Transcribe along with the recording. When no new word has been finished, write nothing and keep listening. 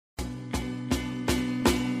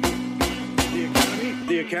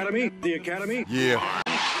Academy? The Academy? Yeah.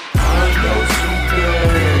 I know some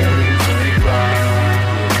things ain't right.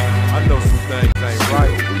 I know some things ain't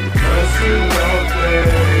right. Hustle all day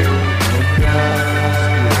and night.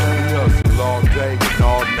 We hustle all day and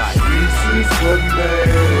all night. Streets is what made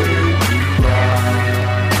me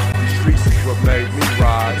ride. The streets is what made me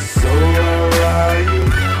ride. So I ride.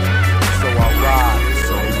 So I ride.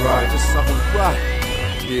 So I ride. Just something right.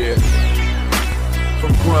 Yeah.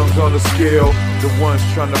 From crumbs on the scale, the ones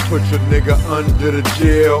trying to put your nigga under the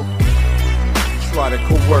jail. Try to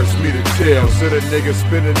coerce me to tell, so the nigga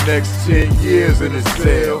spend the next 10 years in his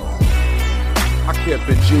cell. I kept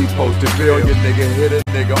a G posted bill, your nigga hit a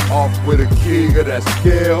nigga off with a key of that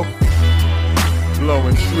scale.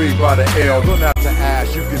 Blowing tree by the L, don't have to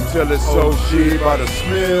ask, you can tell it's Soci by the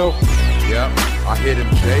smell. Yep, I hit him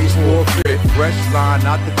J's for a fit, fresh line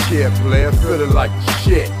out the chair, player feeling like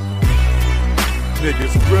shit.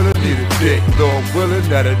 Niggas really need a dick, Lord willing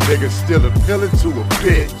that a nigga still appealing to a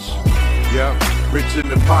bitch. Yep, rich in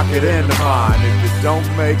the pocket and the mind. If it don't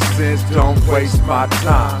make sense, don't waste my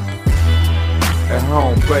time. At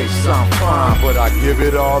home base, I'm fine, but I give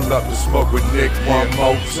it all up to smoke with Nick one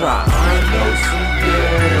more time. I know some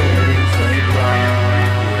things ain't right.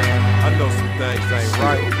 I know some things ain't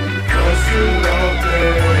right. Hustle all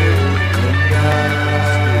day and night.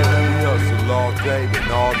 We hustle all day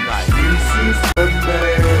and all night. Streets is what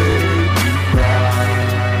made me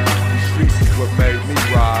ride. The streets is what made me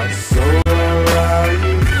ride. So I ride.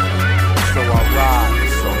 So I ride.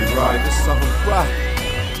 So I ride. It's something right.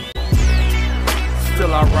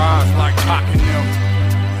 Still I rise like Pac and them.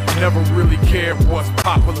 Never really cared what's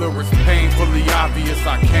popular. It's painfully obvious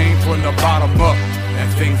I came from the bottom up,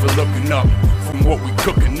 and things are looking up from what we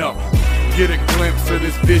cooking up. Get a glimpse of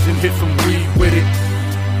this vision, hit some weed with it.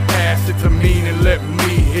 Pass it to Meen and let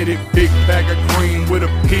me hit it. Big bag of green with a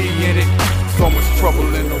P in it. So much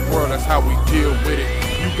trouble in the world, that's how we deal with it.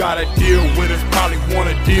 You gotta deal with us, probably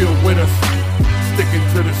wanna deal with us. Sticking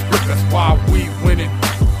to the script, that's why we winning.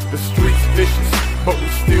 The streets vicious, but we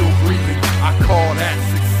still breathing. I call that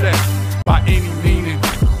success by any meaning.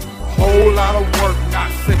 Whole lot of work,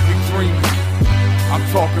 not simply dreaming. I'm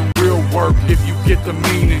talking real work if you get the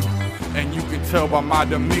meaning. And you can tell by my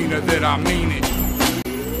demeanor that I mean it.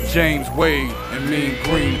 James Wade and Meen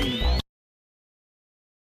Green.